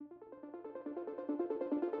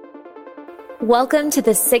Welcome to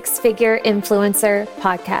the Six Figure Influencer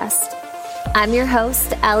Podcast. I'm your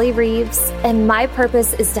host, Allie Reeves, and my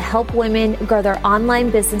purpose is to help women grow their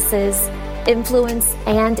online businesses, influence,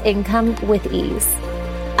 and income with ease.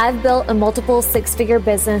 I've built a multiple six-figure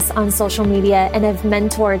business on social media and have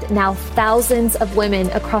mentored now thousands of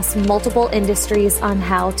women across multiple industries on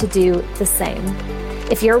how to do the same.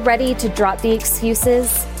 If you're ready to drop the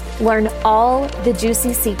excuses, learn all the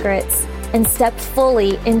juicy secrets, and step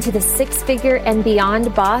fully into the six-figure and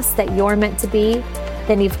beyond boss that you're meant to be,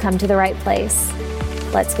 then you've come to the right place.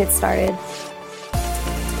 Let's get started.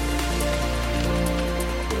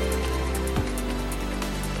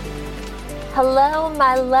 Hello,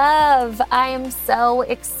 my love. I am so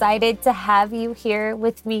excited to have you here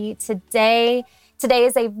with me today. Today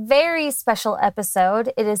is a very special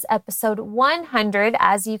episode. It is episode 100,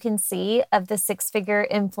 as you can see, of the Six Figure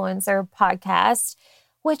Influencer Podcast,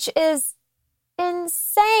 which is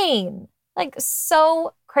insane, like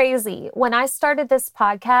so crazy. When I started this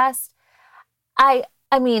podcast, I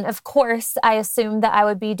mean, of course, I assumed that I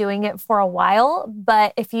would be doing it for a while,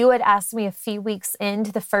 but if you had asked me a few weeks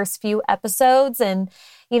into the first few episodes and,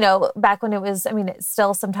 back when it was, it's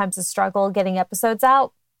still sometimes a struggle getting episodes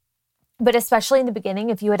out, but especially in the beginning,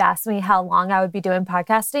 if you had asked me how long I would be doing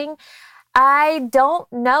podcasting, I don't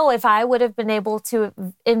know if I would have been able to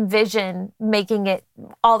envision making it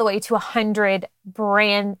all the way to 100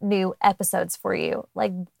 brand new episodes for you.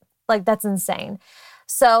 Like that's insane.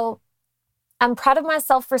 So I'm proud of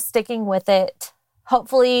myself for sticking with it.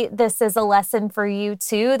 Hopefully this is a lesson for you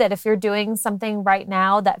too, that if you're doing something right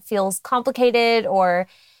now that feels complicated, or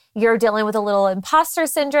you're dealing with a little imposter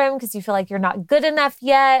syndrome because you feel like you're not good enough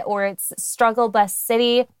yet, or it's struggle bus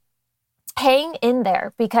city, hang in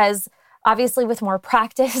there, because obviously, with more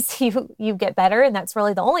practice, you get better, and that's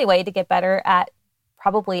really the only way to get better at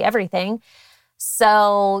probably everything.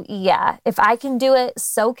 So yeah, if I can do it,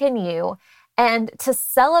 so can you. And to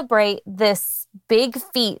celebrate this big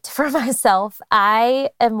feat for myself,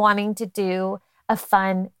 I am wanting to do a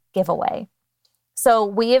fun giveaway. So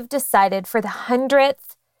we have decided for the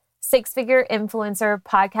 100th Six Figure Influencer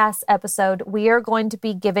Podcast episode, we are going to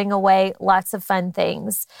be giving away lots of fun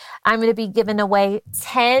things. I'm going to be giving away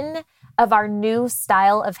 10 of our new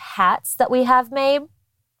style of hats that we have made.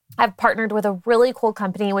 I've partnered with a really cool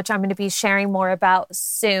company, which I'm going to be sharing more about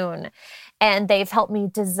soon. And they've helped me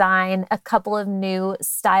design a couple of new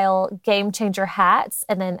style Game Changer hats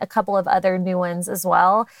and then a couple of other new ones as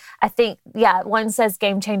well. I think, one says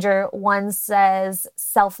Game Changer, one says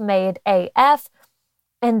Self-Made AF,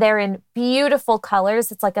 and they're in beautiful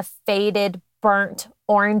colors. It's like a faded burnt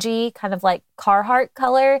orangey, kind of like Carhartt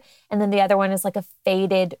color. And then the other one is like a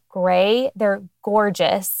faded gray. They're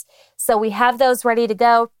gorgeous. So we have those ready to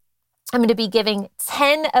go. I'm going to be giving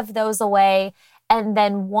 10 of those away. And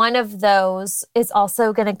then one of those is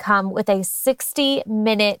also going to come with a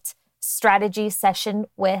 60-minute strategy session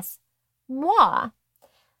with moi.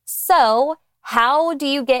 So how do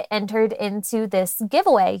you get entered into this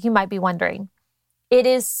giveaway? You might be wondering. It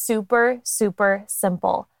is super, super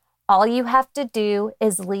simple. All you have to do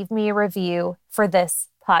is leave me a review for this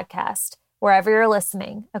podcast, wherever you're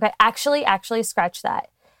listening. Okay, actually, scratch that.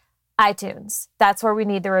 iTunes, that's where we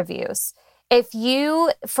need the reviews. If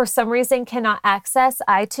you, for some reason, cannot access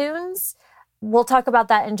iTunes, we'll talk about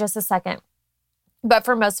that in just a second. But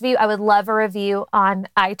for most of you, I would love a review on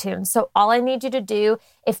iTunes. So all I need you to do,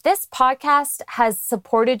 if this podcast has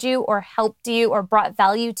supported you or helped you or brought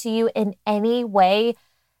value to you in any way,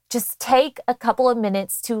 just take a couple of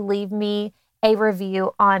minutes to leave me a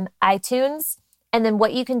review on iTunes. And then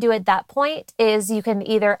what you can do at that point is you can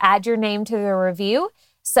either add your name to the review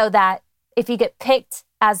so that if you get picked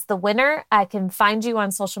as the winner, I can find you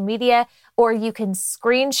on social media, or you can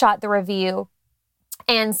screenshot the review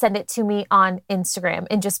and send it to me on Instagram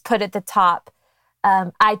and just put at the top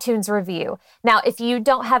iTunes review. Now, if you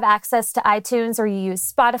don't have access to iTunes, or you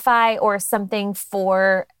use Spotify or something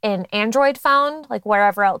for an Android phone, like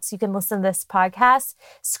wherever else you can listen to this podcast,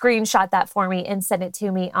 screenshot that for me and send it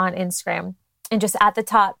to me on Instagram. And just at the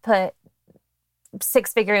top, put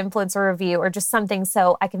Six Figure Influencer Review or just something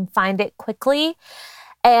so I can find it quickly.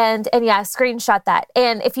 And yeah, screenshot that.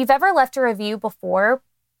 And if you've ever left a review before,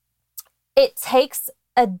 it takes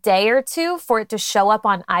a day or two for it to show up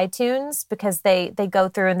on iTunes, because they go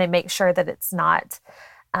through and they make sure that it's not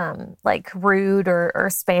like rude or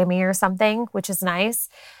spammy or something, which is nice.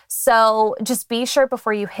 So just be sure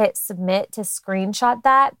before you hit submit to screenshot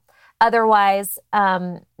that. Otherwise,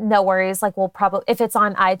 no worries. Like, we'll probably, if it's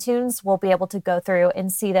on iTunes, we'll be able to go through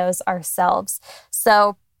and see those ourselves.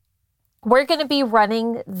 So We're going to be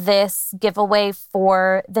running this giveaway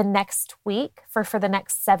for the next week, for the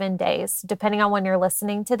next 7 days, depending on when you're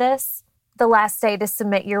listening to this. The last day to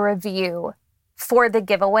submit your review for the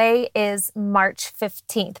giveaway is March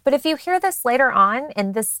 15th. But if you hear this later on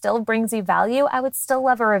and this still brings you value, I would still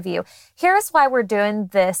love a review. Here's why we're doing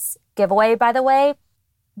this giveaway, by the way.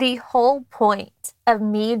 The whole point of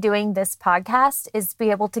me doing this podcast is to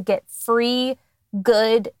be able to get free,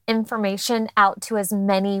 good information out to as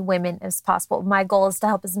many women as possible. My goal is to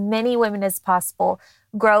help as many women as possible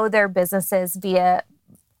grow their businesses via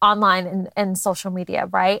online and social media,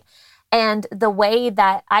 right? And the way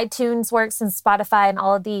that iTunes works and Spotify and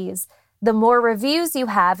all of these, the more reviews you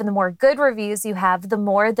have and the more good reviews you have, the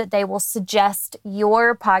more that they will suggest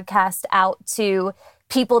your podcast out to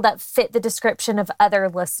people that fit the description of other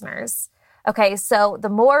listeners. Okay, so the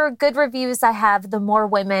more good reviews I have, the more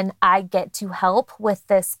women I get to help with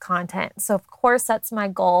this content. So of course, that's my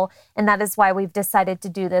goal. And that is why we've decided to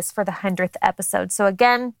do this for the 100th episode. So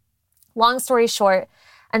again, long story short,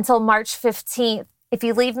 until March 15th, if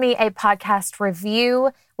you leave me a podcast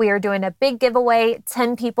review, we are doing a big giveaway.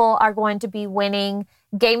 10 people are going to be winning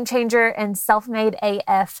Game Changer and Self-Made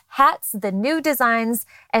AF hats, the new designs,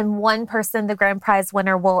 and one person, the grand prize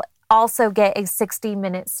winner, will also get a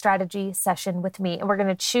 60-minute strategy session with me. And we're going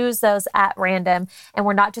to choose those at random. And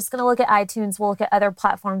we're not just going to look at iTunes, we'll look at other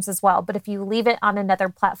platforms as well. But if you leave it on another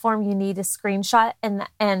platform, you need a screenshot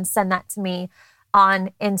and send that to me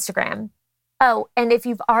on Instagram. Oh, and if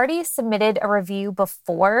you've already submitted a review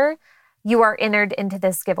before, you are entered into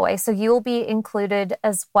this giveaway. So you will be included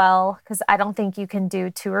as well, because I don't think you can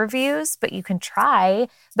do 2 reviews, but you can try.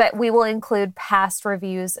 But we will include past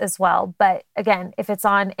reviews as well. But again, if it's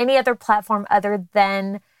on any other platform other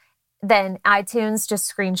than iTunes,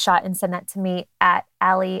 just screenshot and send that to me at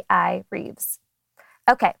Allie I. Reeves.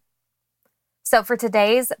 Okay. So for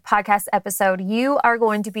today's podcast episode, you are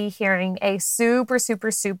going to be hearing a super,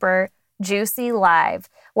 super, super juicy live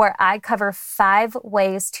where I cover 5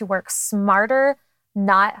 ways to work smarter,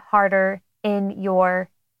 not harder in your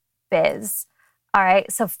biz. All right.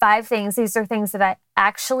 So 5 things. These are things that I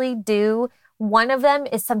actually do. One of them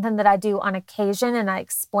is something that I do on occasion, and I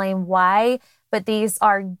explain why. But these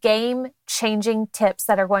are game-changing tips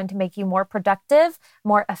that are going to make you more productive,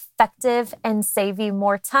 more effective, and save you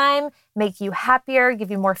more time, make you happier, give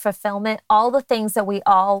you more fulfillment, all the things that we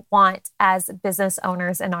all want as business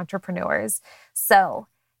owners and entrepreneurs. So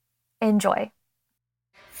enjoy.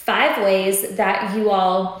 5 ways that you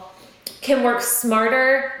all can work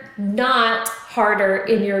smarter, not harder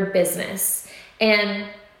in your business. And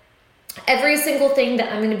every single thing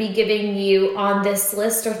that I'm going to be giving you on this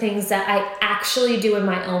list are things that I actually do in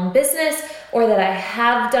my own business or that I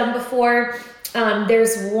have done before.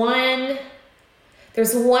 There's one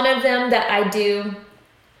of them that I do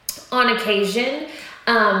on occasion.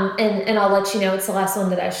 And I'll let you know, it's the last one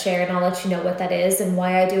that I share, and I'll let you know what that is and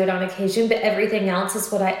why I do it on occasion. But everything else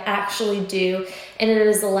is what I actually do. And it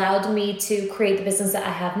has allowed me to create the business that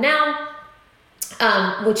I have now,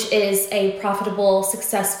 which is a profitable,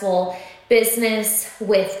 successful business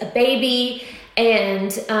with a baby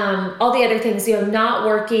and all the other things, not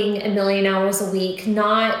working a million hours a week,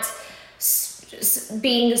 not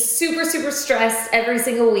being super, super stressed every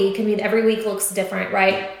single week. I mean, every week looks different,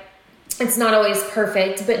 right? It's not always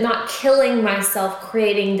perfect, but not killing myself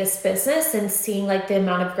creating this business and seeing like the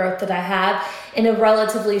amount of growth that I have in a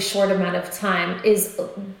relatively short amount of time is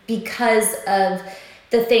because of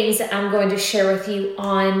the things that I'm going to share with you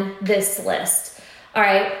on this list. All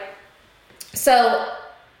right. So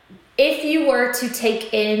if you were to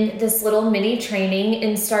take in this little mini training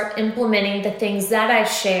and start implementing the things that I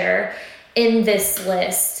share in this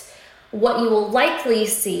list, what you will likely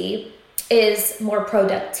see is more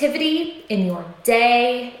productivity in your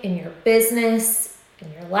day, in your business,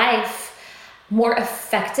 in your life, more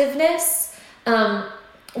effectiveness.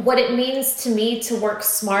 What it means to me to work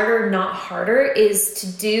smarter, not harder,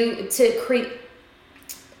 is to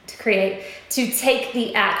take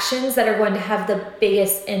the actions that are going to have the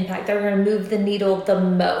biggest impact, that are going to move the needle the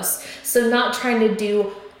most. So not trying to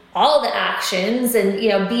do all the actions and,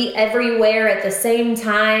 be everywhere at the same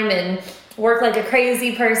time and work like a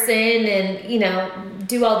crazy person and,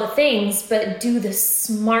 do all the things, but do the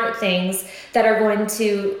smart things that are going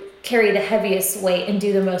to carry the heaviest weight and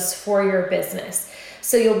do the most for your business.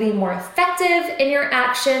 So you'll be more effective in your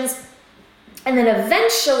actions. And then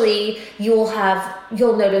eventually you'll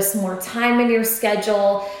notice more time in your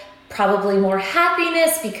schedule, probably more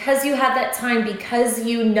happiness because you have that time, because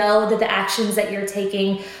you know that the actions that you're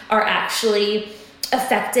taking are actually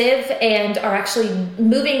effective and are actually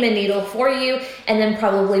moving the needle for you, and then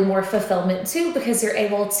probably more fulfillment too, because you're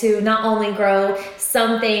able to not only grow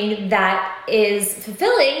something that is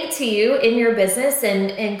fulfilling to you in your business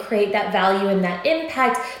and create that value and that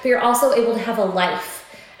impact, but you're also able to have a life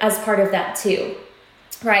as part of that too,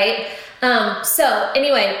 right? So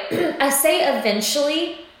anyway, I say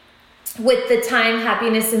eventually with the time,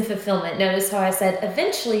 happiness, and fulfillment. Notice how I said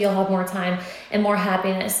eventually you'll have more time and more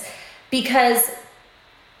happiness, because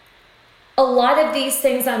a lot of these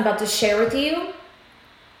things I'm about to share with you,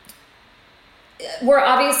 we're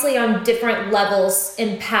obviously on different levels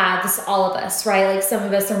and paths, all of us, right? Like some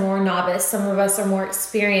of us are more novice, some of us are more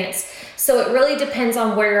experienced. So it really depends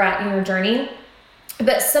on where you're at in your journey.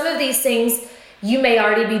 But some of these things you may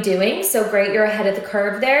already be doing, so great, you're ahead of the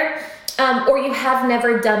curve there. Or you have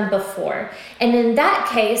never done before. And in that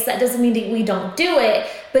case, that doesn't mean that we don't do it,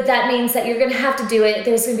 but that means that you're going to have to do it.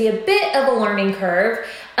 There's going to be a bit of a learning curve.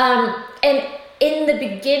 And in the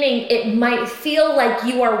beginning, it might feel like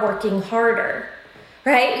you are working harder,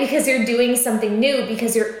 right? Because you're doing something new,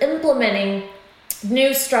 because you're implementing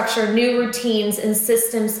new structure, new routines and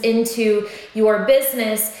systems into your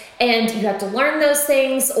business. And you have to learn those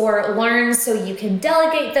things or learn so you can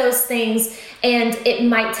delegate those things. And it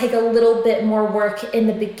might take a little bit more work in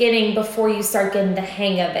the beginning before you start getting the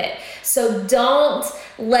hang of it. So don't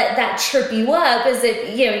let that trip you up as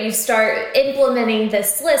if, you start implementing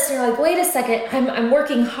this list and you're like, wait a second, I'm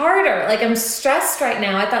working harder. Like I'm stressed right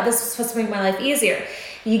now. I thought this was supposed to make my life easier.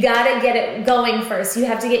 You got to get it going first. You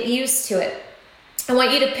have to get used to it. I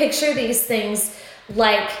want you to picture these things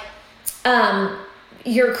like,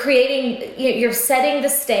 you're setting the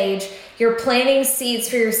stage, you're planting seeds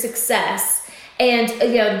for your success. And,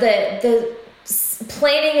 the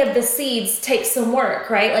planting of the seeds takes some work,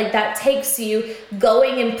 right? Like that takes you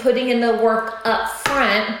going and putting in the work up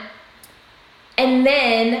front. And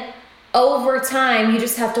then over time, you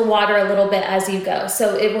just have to water a little bit as you go.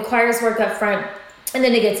 So it requires work up front and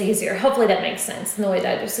then it gets easier. Hopefully that makes sense in the way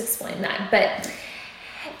that I just explained that. But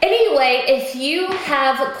anyway, if you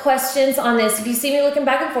have questions on this, if you see me looking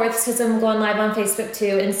back and forth, because I'm going live on Facebook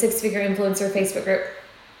too, in Six Figure Influencer Facebook group.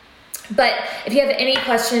 But if you have any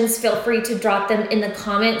questions, feel free to drop them in the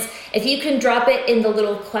comments. If you can drop it in the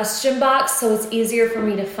little question box so it's easier for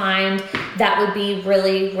me to find, that would be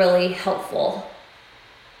really, really helpful.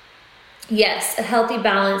 Yes, a healthy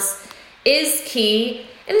balance is key.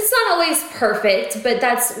 And it's not always perfect, but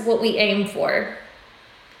that's what we aim for.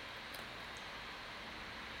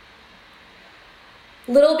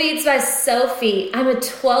 Little Beads by Sophie. I'm a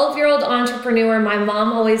 12-year-old entrepreneur. My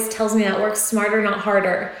mom always tells me that work smarter, not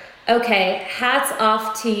harder. Okay, hats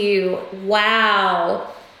off to you.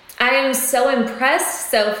 Wow. I am so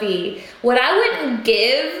impressed, Sophie. What I wouldn't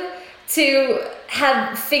give to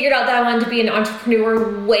have figured out that I wanted to be an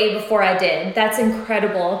entrepreneur way before I did. That's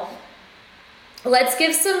incredible. Let's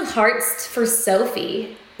give some hearts for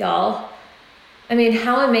Sophie, y'all. I mean,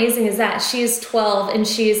 how amazing is that? She is 12 and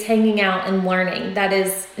she is hanging out and learning. That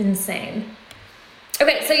is insane.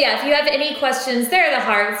 Okay, so yeah, if you have any questions, there are the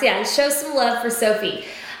hearts. Yeah, show some love for Sophie.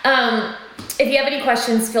 If you have any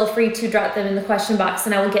questions, feel free to drop them in the question box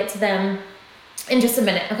and I will get to them in just a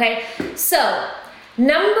minute, okay? So,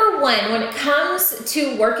 number one, when it comes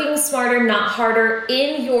to working smarter, not harder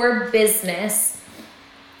in your business,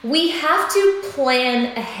 we have to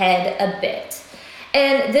plan ahead a bit.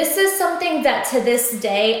 And this is something that to this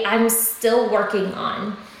day, I'm still working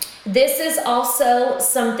on. This is also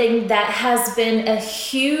something that has been a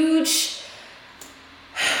huge,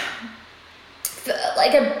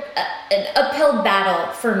 like an uphill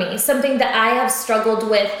battle for me, something that I have struggled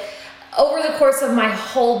with over the course of my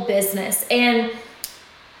whole business. And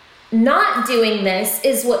not doing this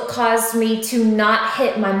is what caused me to not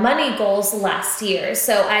hit my money goals last year.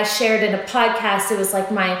 So I shared in a podcast, it was like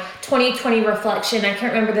my 2020 reflection. I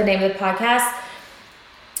can't remember the name of the podcast,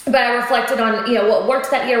 but I reflected on, what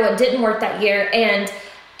worked that year, what didn't work that year. And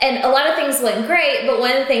a lot of things went great, but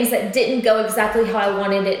one of the things that didn't go exactly how I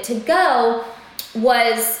wanted it to go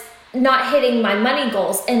was not hitting my money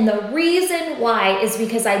goals. And the reason why is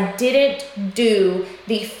because I didn't do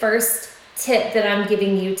the first tip that I'm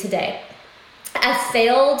giving you today. I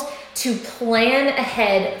failed to plan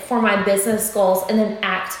ahead for my business goals and then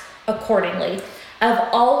act accordingly. I've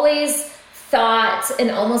always thought and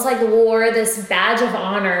almost like wore this badge of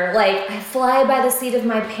honor. Like I fly by the seat of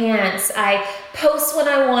my pants. I post when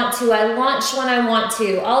I want to. I launch when I want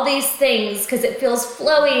to. All these things because it feels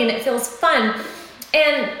flowy and it feels fun.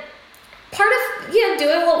 And part of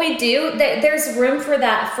doing what we do, there's room for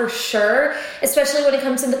that for sure, especially when it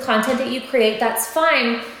comes to the content that you create. That's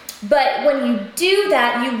fine. But when you do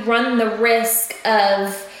that, you run the risk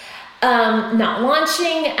of not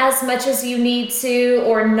launching as much as you need to,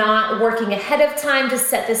 or not working ahead of time to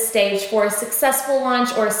set the stage for a successful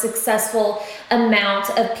launch or a successful amount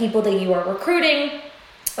of people that you are recruiting,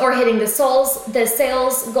 or hitting the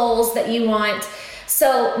sales goals that you want.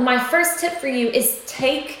 So my first tip for you is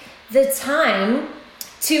take the time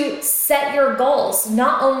to set your goals,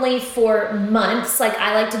 not only for months, like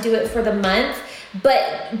I like to do it for the month,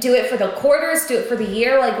 but do it for the quarters, do it for the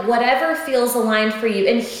year, like whatever feels aligned for you.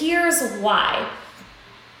 And here's why.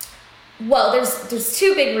 Well, there's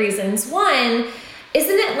two big reasons. One,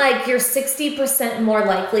 isn't it like you're 60% more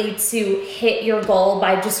likely to hit your goal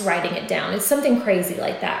by just writing it down? It's something crazy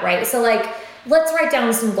like that, right? So like, let's write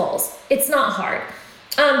down some goals. It's not hard.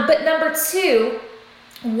 But number two,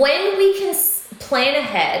 when we can plan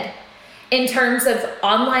ahead in terms of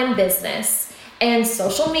online business and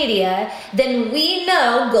social media, then we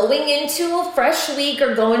know going into a fresh week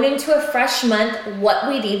or going into a fresh month what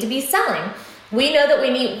we need to be selling. We know that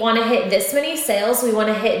we want to hit this many sales, we want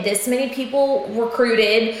to hit this many people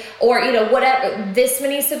recruited, or whatever, this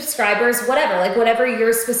many subscribers, whatever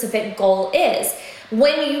your specific goal is.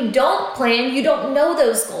 When you don't plan, you don't know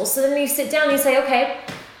those goals. So then you sit down and you say, okay,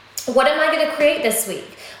 what am I going to create this week?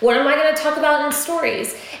 What am I going to talk about in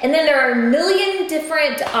stories? And then there are a million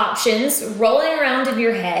different options rolling around in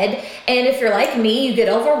your head. And if you're like me, you get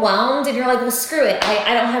overwhelmed and you're like, well, screw it.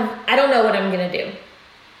 I don't know what I'm going to do.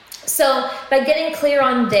 So by getting clear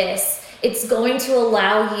on this, it's going to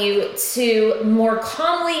allow you to more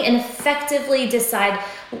calmly and effectively decide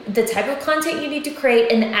the type of content you need to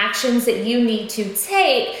create and the actions that you need to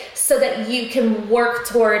take so that you can work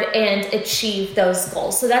toward and achieve those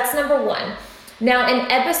goals. So that's number one. Now, in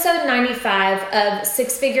episode 95 of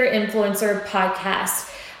Six Figure Influencer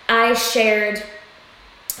podcast, I shared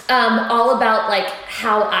all about like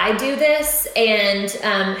how I do this and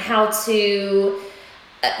how to,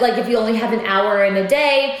 like if you only have an hour in a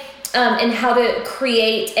day, and how to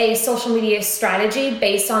create a social media strategy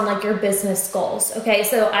based on like your business goals. Okay,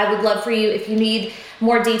 so I would love for you, if you need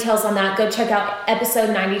more details on that, go check out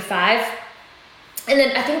episode 95. And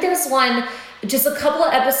then I think there's one just a couple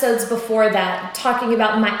of episodes before that talking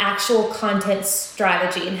about my actual content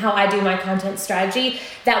strategy and how I do my content strategy.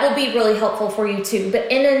 That will be really helpful for you too. But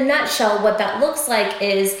in a nutshell, what that looks like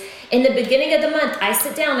is in the beginning of the month, I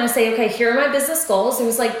sit down and I say, okay, here are my business goals.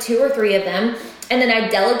 There's like 2 or 3 of them. And then I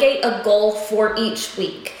delegate a goal for each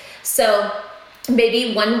week. So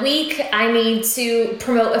maybe one week I need to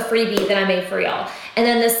promote a freebie that I made for y'all. And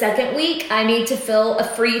then the second week I need to fill a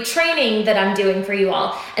free training that I'm doing for you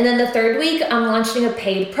all. And then the third week I'm launching a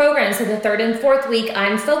paid program. So the third and fourth week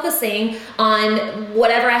I'm focusing on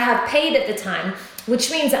whatever I have paid at the time,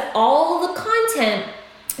 which means that all the content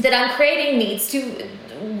that I'm creating needs to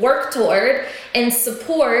work toward and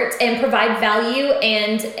support and provide value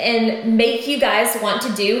and make you guys want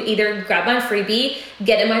to do either grab my freebie,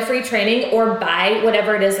 get in my free training, or buy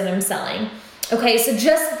whatever it is that I'm selling. Okay, so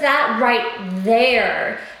just that right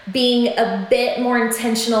there, being a bit more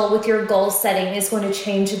intentional with your goal setting is going to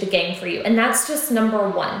change the game for you. And that's just number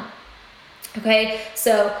 1. Okay,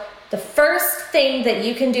 so the first thing that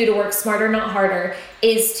you can do to work smarter, not harder,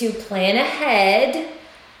 is to plan ahead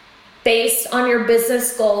based on your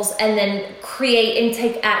business goals and then create and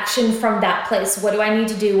take action from that place. What do I need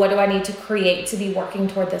to do? What do I need to create to be working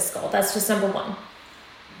toward this goal? That's just number 1.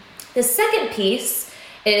 The second piece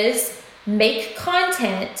is make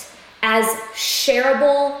content as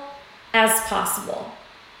shareable as possible.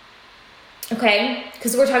 Okay?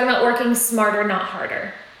 Because we're talking about working smarter, not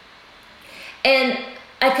harder. And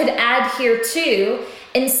I could add here too,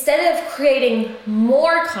 instead of creating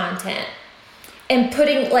more content and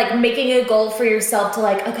making a goal for yourself to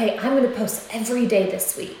okay, I'm going to post every day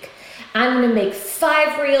this week. I'm going to make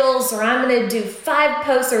 5 reels, or I'm going to do 5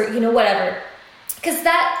 posts, or whatever. Because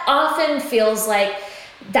that often feels like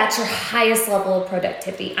that's your highest level of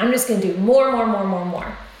productivity. I'm just going to do more.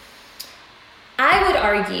 I would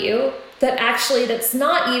argue that actually that's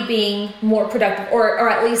not you being more productive, or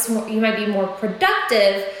at least you might be more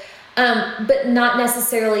productive, but not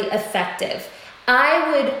necessarily effective.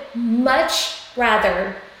 I would much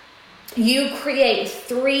rather you create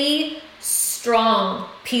 3 strong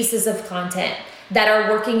pieces of content that are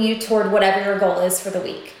working you toward whatever your goal is for the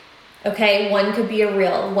week. Okay, one could be a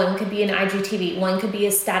reel, one could be an IGTV, one could be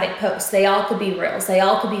a static post. They all could be reels, they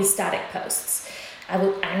all could be static posts.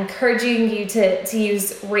 I'm encouraging you to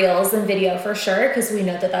use reels and video for sure, because we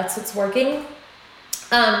know that that's what's working.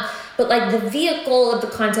 But the vehicle of the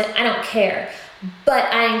content, I don't care. But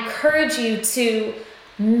I encourage you to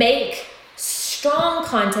make strong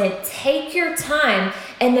content, take your time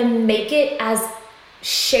and then make it as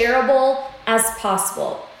shareable as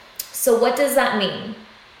possible. So what does that mean?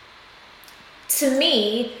 To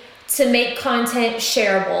me, to make content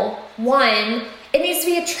shareable, one, it needs to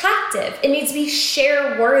be attractive. It needs to be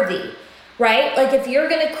share worthy, right? Like if you're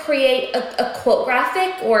going to create a quote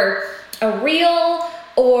graphic or a reel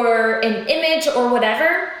or an image or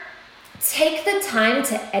whatever, take the time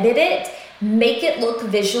to edit it, make it look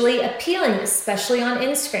visually appealing, especially on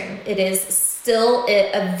Instagram. It is still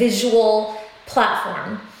a visual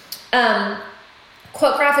platform.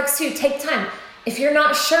 Quote graphics too, take time. If you're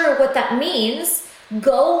not sure what that means,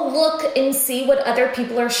 go look and see what other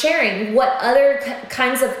people are sharing, what other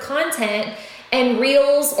kinds of content and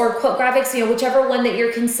reels or quote graphics, whichever one that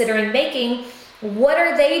you're considering making, what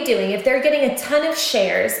are they doing? If they're getting a ton of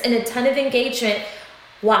shares and a ton of engagement,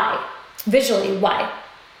 why? Visually, why?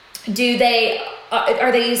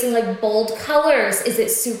 Are they using like bold colors? Is it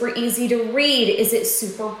super easy to read? Is it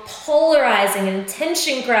super polarizing and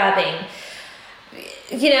attention grabbing?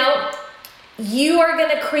 You are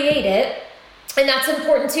going to create it. And that's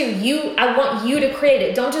important too. I want you to create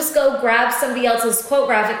it. Don't just go grab somebody else's quote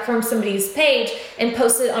graphic from somebody's page and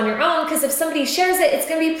post it on your own, because if somebody shares it, it's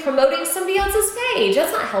going to be promoting somebody else's page.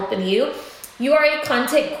 That's not helping you. You are a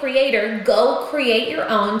content creator. Go create your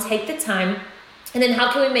own. Take the time. And then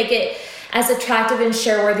how can we make it as attractive and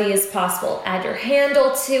share worthy as possible? Add your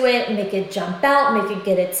handle to it, make it jump out, make it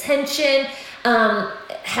get attention,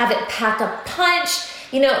 have it pack a punch.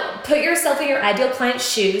 Put yourself in your ideal client's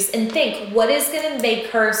shoes and think, what is going to make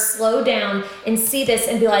her slow down and see this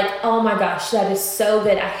and be like, oh my gosh, that is so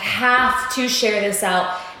good. I have to share this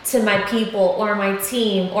out to my people or my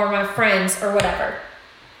team or my friends or whatever.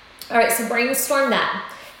 All right, so brainstorm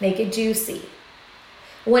that. Make it juicy.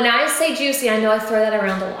 When I say juicy, I know I throw that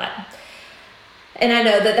around a lot. And I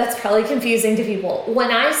know that that's probably confusing to people.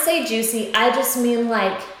 When I say juicy, I just mean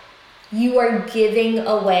like you are giving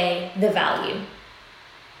away the value.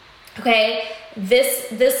 Okay,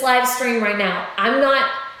 this live stream right now, I'm not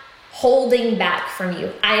holding back from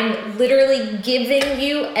you. I'm literally giving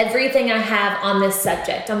you everything I have on this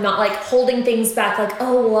subject. I'm not like holding things back like,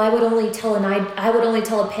 oh, well, I would only tell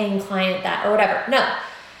a paying client that or whatever. No,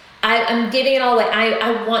 I'm giving it all away.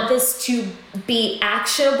 I want this to be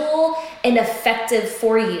actionable and effective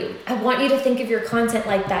for you. I want you to think of your content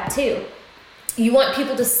like that too. You want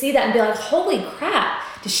people to see that and be like, holy crap.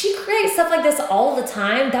 Does she create stuff like this all the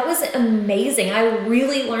time? That was amazing. I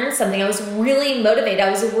really learned something. I was really motivated.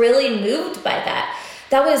 I was really moved by that.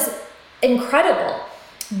 That was incredible.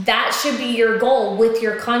 That should be your goal with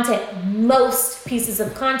your content, most pieces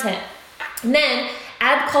of content. And then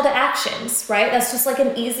add call to actions, right? That's just like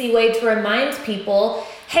an easy way to remind people,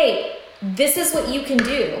 hey, this is what you can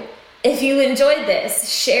do. If you enjoyed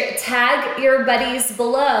this, tag your buddies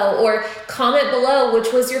below or comment below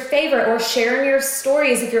which was your favorite, or share in your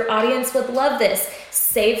stories if your audience would love this.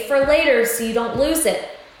 Save for later so you don't lose it.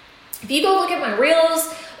 If you go look at my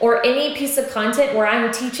reels or any piece of content where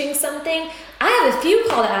I'm teaching something, I have a few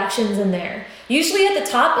call to actions in there. Usually at the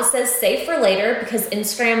top it says save for later, because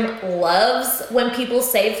Instagram loves when people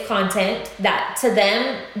save content. That to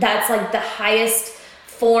them, that's like the highest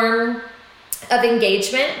form of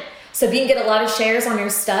engagement. So if you can get a lot of shares on your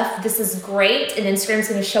stuff, this is great, and Instagram's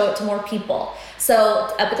going to show it to more people. So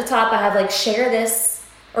up at the top, I have like share this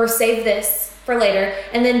or save this for later.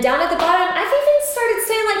 And then down at the bottom, I've even started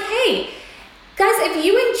saying like, hey, guys, if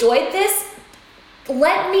you enjoyed this,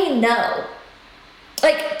 let me know.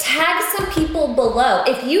 Like tag some people below.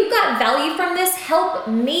 If you got value from this, help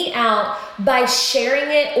me out by sharing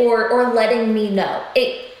it or letting me know.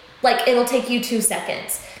 It'll take you 2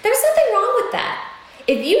 seconds. There's nothing wrong with that.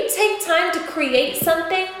 If you take time to create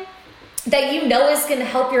something that you know is going to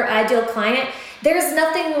help your ideal client, there's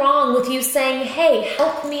nothing wrong with you saying, hey,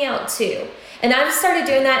 help me out too. And I've started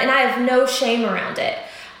doing that, and I have no shame around it.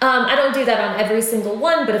 I don't do that on every single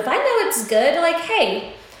one, but if I know it's good, like,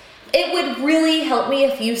 hey, it would really help me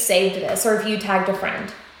if you saved this or if you tagged a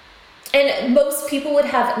friend. And most people would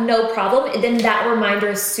have no problem. And then that reminder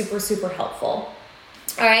is super, super helpful.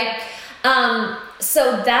 All right.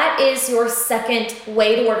 So that is your second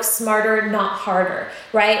way to work smarter, not harder,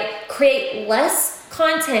 right? Create less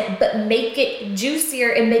content, but make it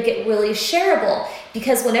juicier and make it really shareable.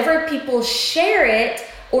 Because whenever people share it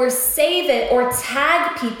or save it or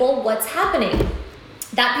tag people, what's happening?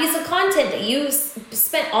 That piece of content that you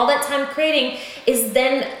spent all that time creating is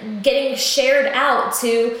then getting shared out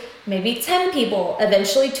to maybe 10 people,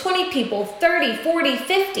 eventually 20 people, 30, 40,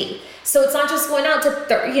 50. So it's not just going out to,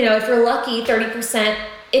 if you're lucky, 30%,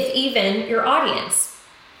 if even, your audience.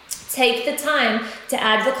 take the time to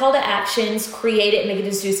add the call to actions, create it, make it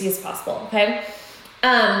as juicy as possible. Okay.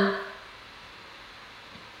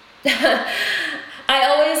 I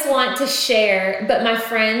always want to share, but my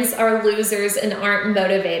friends are losers and aren't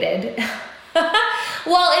motivated.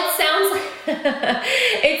 Well, it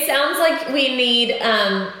sounds like we need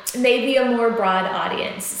maybe a more broad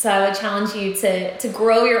audience. So I would challenge you to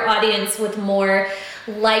grow your audience with more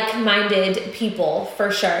like-minded people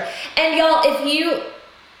for sure. And y'all,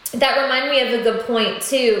 that remind me of a good point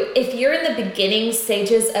too. If you're in the beginning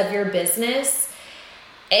stages of your business,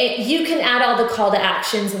 you can add all the call to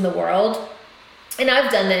actions in the world. And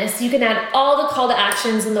I've done this. You can add all the call to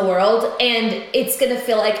actions in the world, and it's going to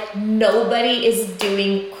feel like nobody is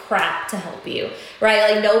doing crap to help you,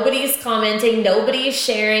 right? Like nobody's commenting, nobody's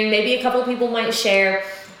sharing. Maybe a couple of people might share,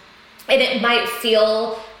 and it might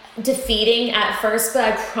feel defeating at first, but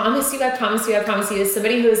I promise you, as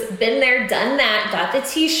somebody who's been there, done that, got the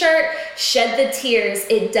t-shirt, shed the tears,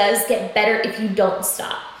 it does get better if you don't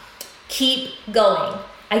stop. Keep going.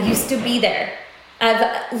 I used to be there.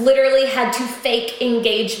 I've literally had to fake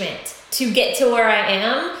engagement to get to where I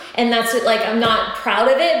am. And that's what, I'm not proud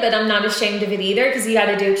of it, but I'm not ashamed of it either, because you got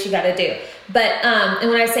to do what you got to do. But,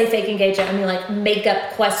 and when I say fake engagement, I mean make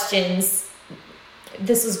up questions.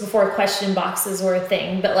 This was before question boxes were a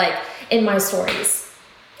thing, but in my stories,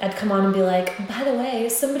 I'd come on and be like, by the way,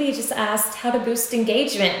 somebody just asked how to boost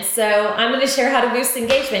engagement. So I'm going to share how to boost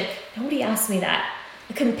engagement. Nobody asked me that.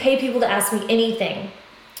 I couldn't pay people to ask me anything.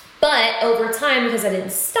 But over time, because I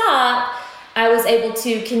didn't stop, I was able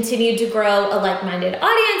to continue to grow a like-minded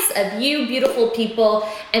audience of you beautiful people.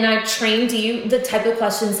 And I trained you the type of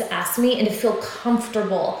questions to ask me and to feel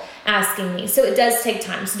comfortable asking me. So it does take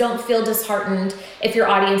time. So don't feel disheartened if your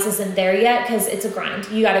audience isn't there yet, because it's a grind.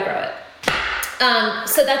 You got to grow it.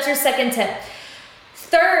 So that's your second tip.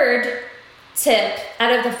 Third tip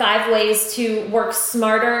out of the 5 ways to work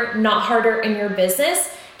smarter, not harder in your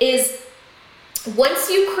business is, once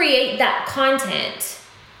you create that content,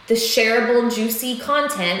 the shareable, juicy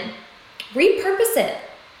content, repurpose it.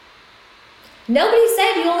 Nobody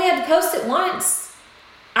said you only had to post it once.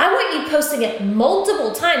 I want you posting it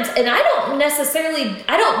multiple times. And I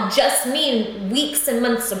don't just mean weeks and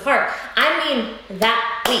months apart. I mean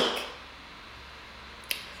that week.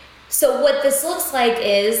 So what this looks like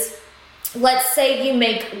is, let's say you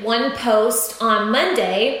make one post on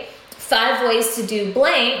Monday, 5 ways to do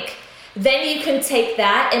blank. Then you can take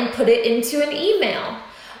that and put it into an email,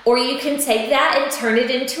 or you can take that and turn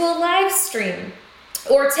it into a live stream,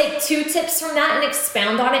 or take 2 tips from that and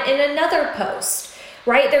expound on it in another post,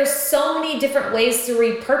 right? There's so many different ways to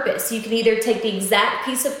repurpose. You can either take the exact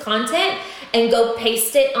piece of content and go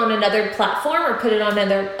paste it on another platform, or put it on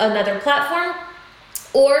another platform,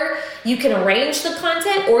 or you can arrange the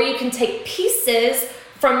content, or you can take pieces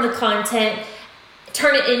from the content,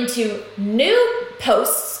 turn it into new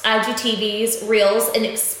posts, IGTVs, reels, and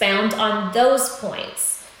expound on those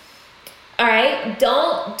points. All right?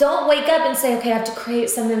 Don't wake up and say, okay, I have to create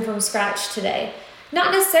something from scratch today.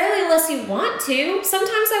 Not necessarily, unless you want to.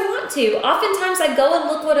 Sometimes I want to. Oftentimes I go and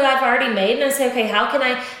look what I've already made, and I say, okay, how can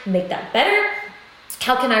I make that better?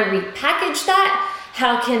 How can I repackage that?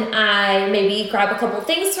 How can I maybe grab a couple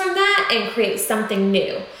things from that and create something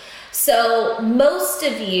new? So most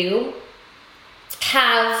of you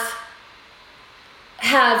have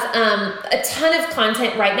a ton of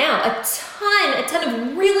content right now, a ton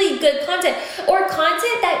of really good content, or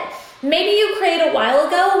content that maybe you created a while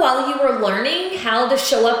ago while you were learning how to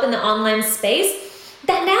show up in the online space,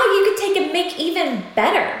 that now you could take and make even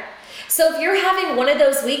better. So if you're having one of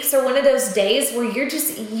those weeks or one of those days where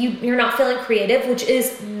you're not feeling creative, which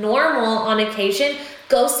is normal on occasion,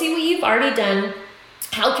 go see what you've already done.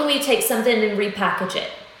 How can we take something and repackage it?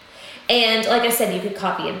 And like I said, you could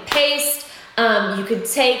copy and paste. You could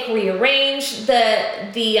rearrange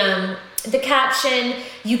the caption.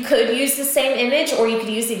 You could use the same image, or you could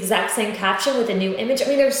use the exact same caption with a new image. I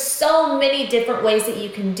mean, there's so many different ways that you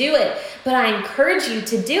can do it, but I encourage you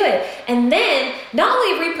to do it. And then not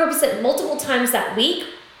only repurpose it multiple times that week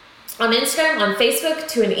on Instagram, on Facebook,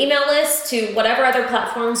 to an email list, to whatever other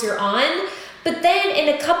platforms you're on, but then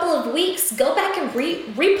in a couple of weeks, go back and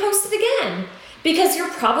repost it again, because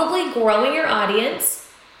you're probably growing your audience,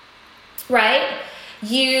 right?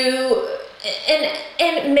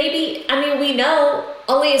 And maybe, we know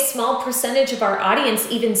only a small percentage of our audience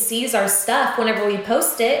even sees our stuff whenever we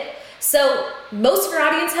post it. So most of your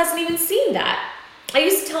audience hasn't even seen that. I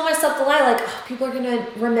used to tell myself the lie, people are going to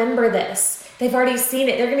remember this. They've already seen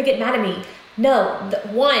it. They're going to get mad at me. No,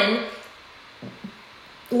 one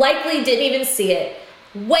likely didn't even see it.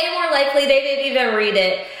 Way more likely they didn't even read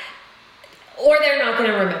it. or they're not going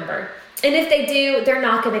to remember. And if they do, they're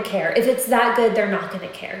not going to care. If it's that good, they're not going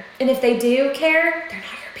to care. And if they do care, they're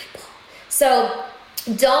not your people. So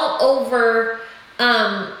don't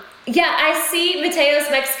I see Mateo's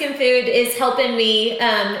Mexican food is helping me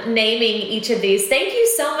naming each of these. Thank you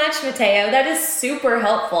so much, Mateo. That is super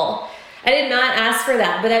helpful. I did not ask for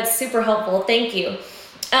that, but that's super helpful. Thank you.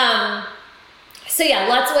 So yeah,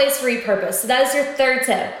 lots of ways to repurpose. So that is your third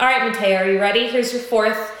tip. All right, Mateo, are you ready? Here's your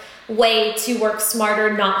fourth way to work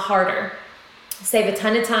smarter, not harder. Save a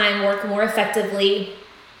ton of time, work more effectively,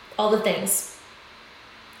 all the things.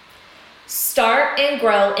 Start and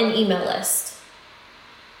grow an email list.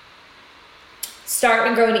 Start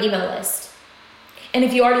and grow an email list. And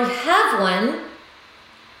if you already have one,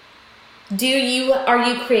 are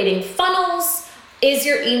you creating funnels? Is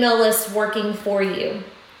your email list working for you?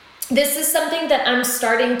 This is something that I'm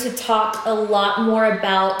starting to talk a lot more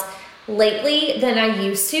about lately than I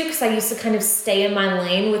used to, because I used to kind of stay in my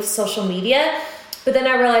lane with social media. But then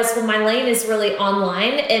I realized, well, my lane is really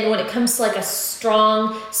online. And when it comes to like a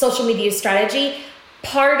strong social media strategy,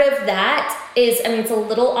 part of that is, it's a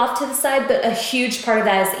little off to the side, but a huge part of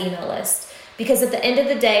that is email list. Because at the end of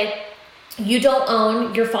the day, you don't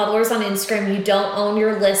own your followers on Instagram. You don't own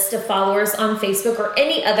your list of followers on Facebook or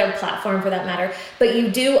any other platform for that matter, but you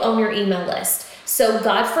do own your email list. So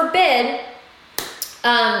God forbid,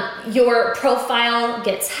 your profile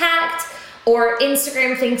gets hacked, or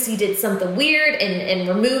Instagram thinks you did something weird and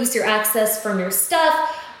removes your access from your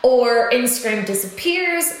stuff, or Instagram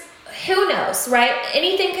disappears. Who knows, right?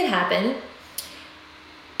 Anything could happen.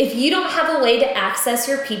 If you don't have a way to access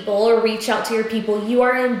your people or reach out to your people, you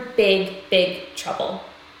are in big, big trouble.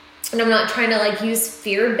 And I'm not trying to use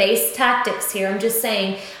fear-based tactics here. I'm just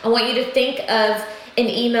saying, I want you to think of an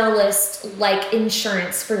email list like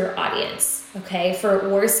insurance for your audience, okay? For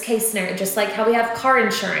worst case scenario, just like how we have car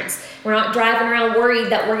insurance. We're not driving around worried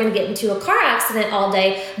that we're gonna get into a car accident all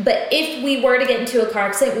day, but if we were to get into a car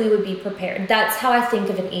accident, we would be prepared. That's how I think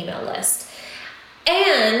of an email list.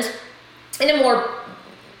 And in a more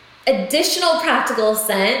additional practical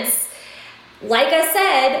sense, like I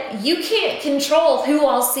said, you can't control who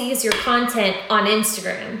all sees your content on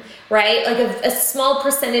Instagram, right? Like a small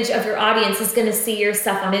percentage of your audience is going to see your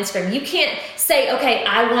stuff on Instagram. You can't say, okay,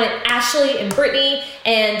 I want Ashley and Brittany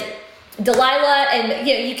and Delilah, and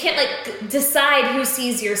you can't decide who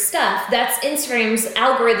sees your stuff. That's Instagram's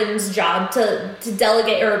algorithm's job to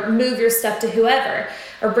delegate or move your stuff to whoever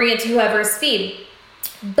or bring it to whoever's feed.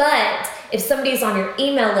 But if somebody's on your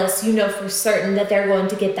email list, you know for certain that they're going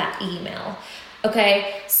to get that email.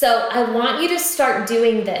 Okay, so I want you to start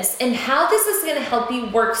doing this. And how this is going to help you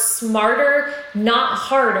work smarter, not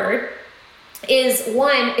harder, is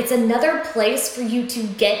one, it's another place for you to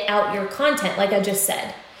get out your content, like I just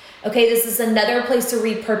said. Okay, this is another place to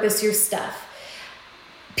repurpose your stuff.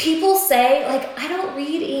 People say, I don't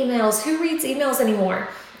read emails. Who reads emails anymore?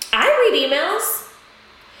 I read emails.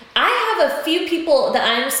 I have a few people that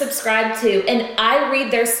I'm subscribed to, and I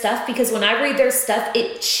read their stuff because when I read their stuff,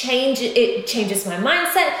 it changes my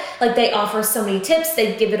mindset. They offer so many tips,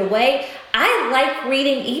 they give it away. I like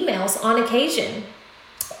reading emails on occasion.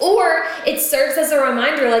 Or it serves as a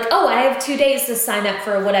reminder, I have 2 days to sign up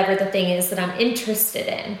for whatever the thing is that I'm interested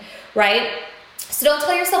in, right? So don't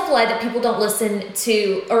tell yourself a lie that people don't listen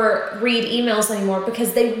to or read emails anymore,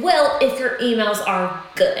 because they will if your emails are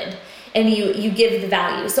good and you give the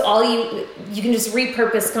value. So you can just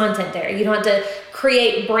repurpose content there. You don't have to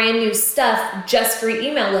create brand new stuff just for your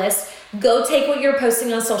email list. Go take what you're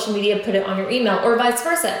posting on social media, put it on your email, or vice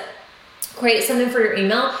versa. Create something for your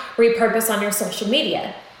email, repurpose on your social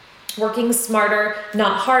media. Working smarter,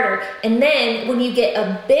 not harder. And then when you get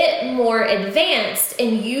a bit more advanced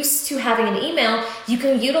and used to having an email, you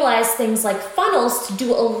can utilize things like funnels to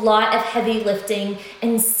do a lot of heavy lifting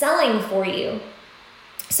and selling for you.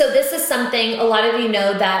 So this is something a lot of you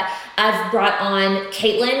know that I've brought on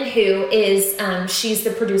Caitlin, who is, she's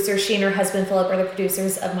the producer. She and her husband, Philip, are the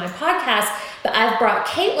producers of my podcast. But I've brought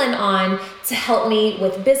Caitlin on to help me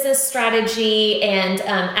with business strategy and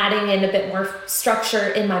adding in a bit more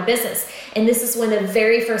structure in my business. And this is one of the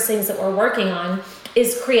very first things that we're working on,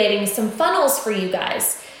 is creating some funnels for you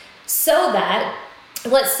guys. So that,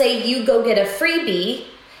 let's say you go get a freebie,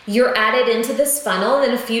 you're added into this funnel, and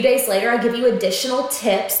then a few days later, I give you additional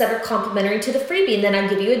tips that are complementary to the freebie. And then I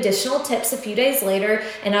give you additional tips a few days later,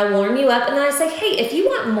 and I warm you up. And then I say, hey, if you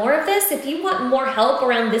want more of this, if you want more help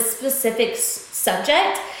around this specific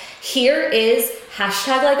subject, here is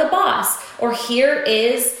 #LikeABoss, or here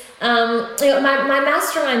is, my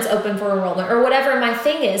mastermind's open for enrollment, or whatever my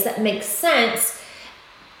thing is that makes sense.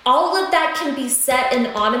 All of that can be set and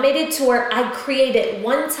automated to where I create it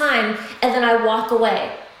one time and then I walk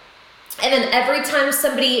away. And then every time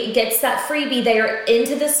somebody gets that freebie, they are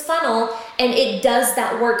into this funnel and it does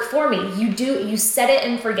that work for me. You set it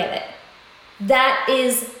and forget it. That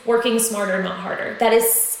is working smarter, not harder. That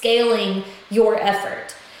is scaling your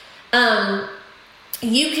effort.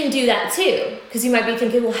 You can do that too, because you might be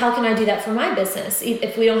thinking, well, how can I do that for my business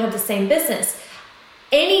if we don't have the same business?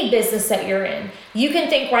 Any business that you're in, you can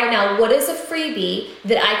think right now, what is a freebie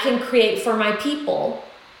that I can create for my people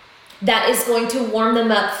that is going to warm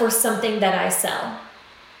them up for something that I sell?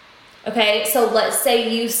 Okay, so let's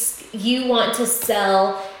say you want to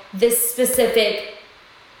sell this specific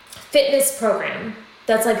fitness program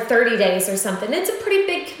that's like 30 days or something. It's a pretty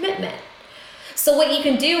big commitment. So what you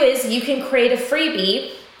can do is you can create a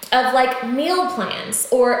freebie of like meal plans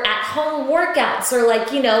or at home workouts or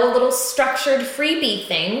like, a little structured freebie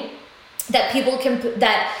thing that people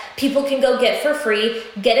can go get for free,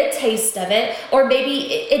 get a taste of it. Or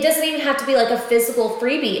maybe it doesn't even have to be like a physical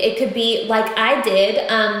freebie. It could be like I did,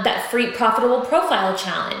 that free profitable profile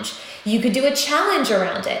challenge. You could do a challenge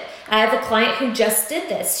around it. I have a client who just did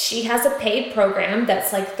this. She has a paid program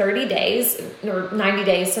that's like 30 days or 90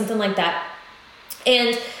 days, something like that.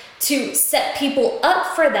 And to set people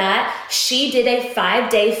up for that, she did a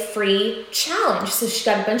 5-day free challenge. So she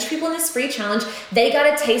got a bunch of people in this free challenge. They got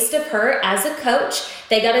a taste of her as a coach.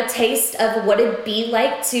 They got a taste of what it'd be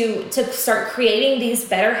like to start creating these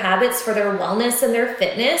better habits for their wellness and their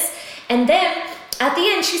fitness. And then at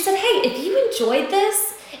the end, she said, hey, if you enjoyed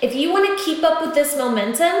this, if you want to keep up with this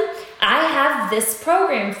momentum, I have this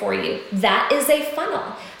program for you. That is a funnel.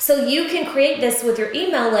 So you can create this with your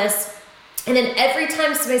email list. And then every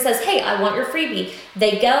time somebody says, hey, I want your freebie,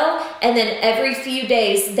 they go, and then every few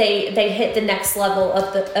days they hit the next level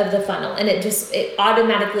of the funnel. And it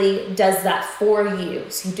automatically does that for you.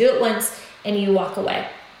 So you do it once and you walk away.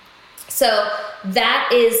 So that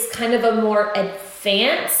is kind of a more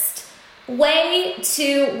advanced way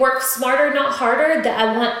to work smarter, not harder, that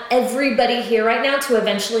I want everybody here right now to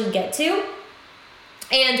eventually get to.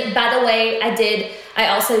 And by the way, I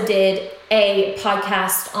also did a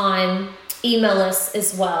podcast on email lists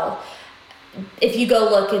as well. If you go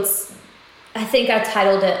look, I think I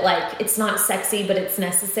titled it like, it's not sexy, but it's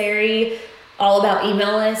necessary, all about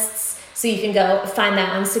email lists. So you can go find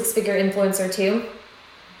that on Six Figure Influencer too.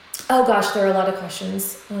 Oh gosh, there are a lot of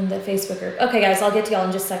questions on the Facebook group. Okay guys, I'll get to y'all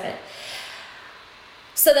in just a second.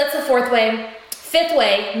 So that's the fourth way. Fifth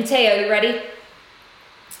way, Mateo, you ready?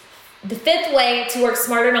 The fifth way to work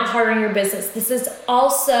smarter, not harder in your business. This is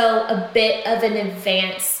also a bit of an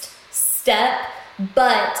advanced step,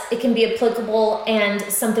 but it can be applicable and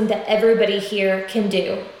something that everybody here can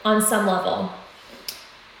do on some level.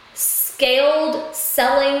 Scaled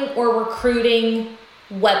selling or recruiting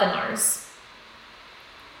webinars.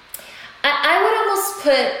 I would almost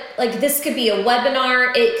put, like, this could be a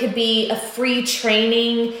webinar, it could be a free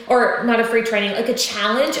training, or not a free training, like a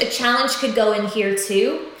challenge. A challenge could go in here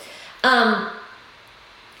too. But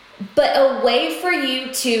a way for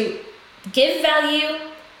you to give value,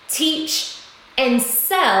 teach, and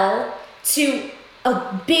sell to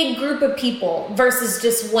a big group of people versus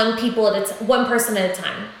just one person at a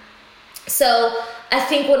time. So I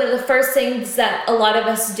think one of the first things that a lot of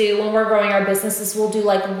us do when we're growing our businesses, we'll do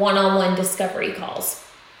like one-on-one discovery calls.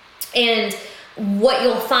 And what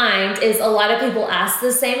you'll find is a lot of people ask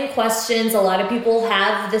the same questions. A lot of people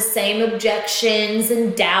have the same objections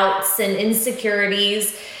and doubts and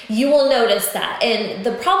insecurities. You will notice that. And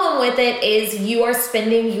the problem with it is you are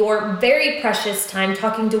spending your very precious time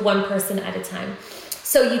talking to one person at a time.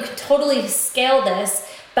 So you can totally scale this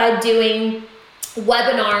by doing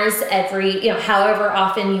webinars every, however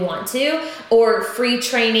often you want to, or free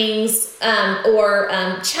trainings, or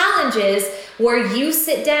challenges where you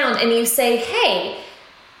sit down and you say, hey,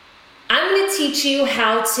 I'm going to teach you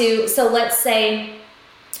how to, so let's say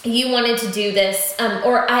you wanted to do this,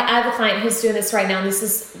 or I have a client who's doing this right now, and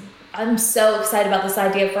I'm so excited about this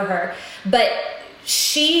idea for her, but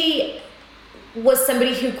she was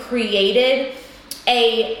somebody who created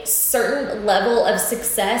a certain level of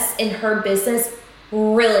success in her business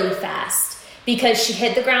really fast because she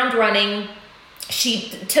hit the ground running. She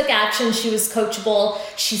took action. She was coachable.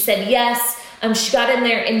 She said yes. She got in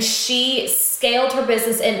there and she scaled her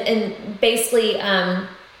business and basically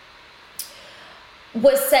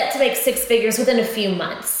was set to make 6 figures within a few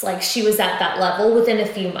months. Like, she was at that level within a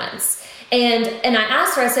few months. And I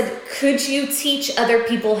asked her, I said, could you teach other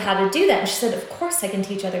people how to do that? And she said, of course I can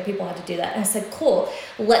teach other people how to do that. And I said, cool,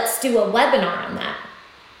 let's do a webinar on that.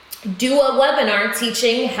 do a webinar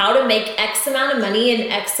teaching how to make X amount of money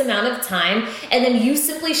in X amount of time, and then you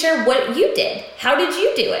simply share what you did. How did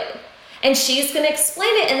you do it? And she's going to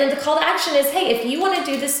explain it. And then the call to action is, hey, if you want to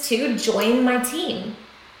do this too, join my team.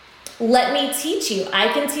 Let me teach you.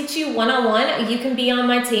 I can teach you one-on-one. You can be on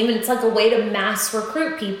my team, and it's like a way to mass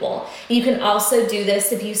recruit people. You can also do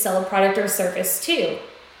this if you sell a product or service too.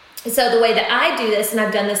 So the way that I do this, and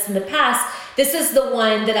I've done this in the past, this is the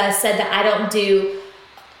one that I said that I don't do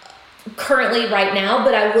currently right now,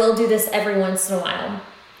 but I will do this every once in a while.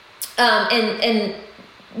 And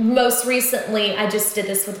most recently, I just did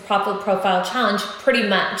this with the Profit Profile Challenge pretty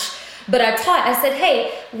much. But I said,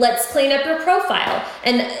 hey, let's clean up your profile.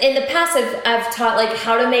 And in the past, I've taught like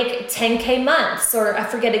how to make 10K months, or I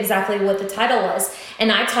forget exactly what the title was.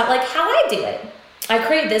 And I taught like how I do it. I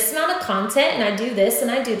create this amount of content and I do this and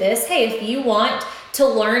I do this. Hey, if you want to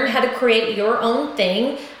learn how to create your own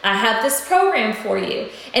thing, I have this program for you.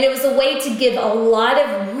 And it was a way to give a lot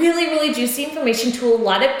of really, really juicy information to a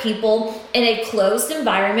lot of people in a closed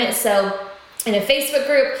environment. So in a Facebook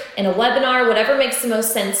group, in a webinar, whatever makes the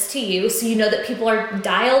most sense to you, so you know that people are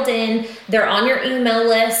dialed in, they're on your email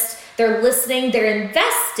list, they're listening, they're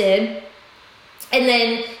invested. And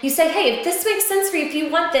then you say, hey, if this makes sense for you, if you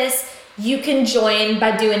want this, you can join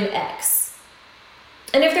by doing X.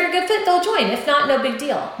 And if they're a good fit, they'll join. If not, no big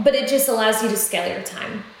deal. But it just allows you to scale your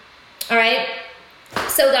time. All right?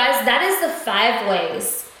 So guys, that is the 5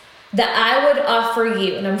 ways that I would offer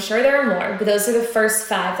you. And I'm sure there are more, but those are the first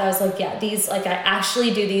 5 that I was like, yeah, these, like I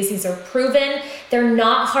actually do these. These are proven. They're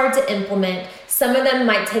not hard to implement. Some of them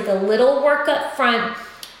might take a little work up front,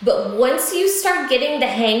 but once you start getting the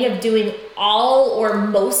hang of doing all or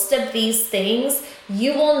most of these things,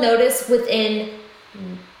 you will notice within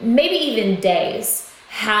maybe even days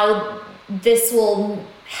how this will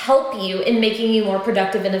help you in making you more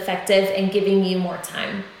productive and effective and giving you more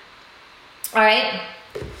time. All right?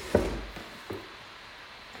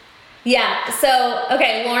 Yeah, so,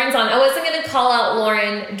 okay, Lauren's on. I wasn't going to call out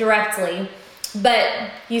Lauren directly, but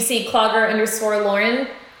you see Clogger_Lauren.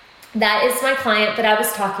 That is my client that I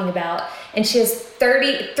was talking about. And she has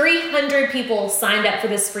 300 people signed up for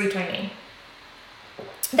this free training.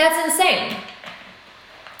 That's insane.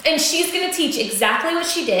 And she's going to teach exactly what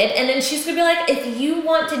she did. And then she's going to be like, if you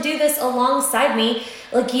want to do this alongside me,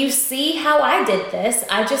 like you see how I did this,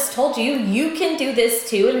 I just told you, you can do this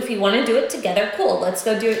too. And if you want to do it together, cool, let's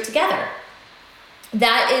go do it together.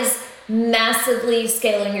 That is massively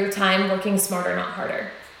scaling your time, working smarter, not harder.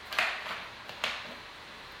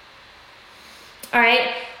 All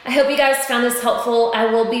right. I hope you guys found this helpful. I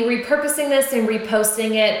will be repurposing this and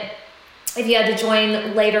reposting it if you had to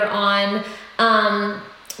join later on.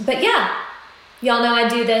 But yeah, y'all know I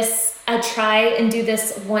do this. I try and do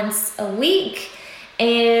this once a week,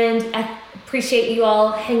 and I appreciate you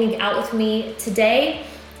all hanging out with me today,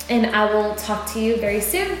 and I will talk to you very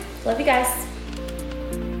soon. Love you guys.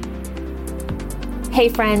 Hey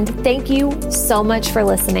friend, thank you so much for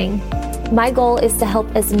listening. My goal is to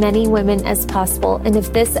help as many women as possible, and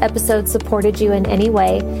if this episode supported you in any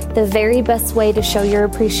way, the very best way to show your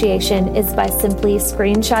appreciation is by simply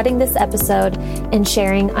screenshotting this episode and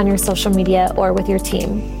sharing on your social media or with your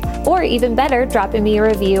team. Or even better, dropping me a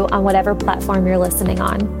review on whatever platform you're listening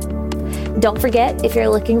on. Don't forget, if you're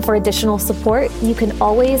looking for additional support, you can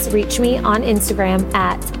always reach me on Instagram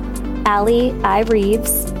at Allie I.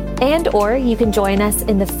 Reeves, and/or you can join us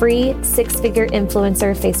in the free 6-Figure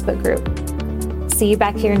Influencer Facebook group. See you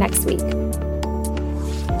back here next week.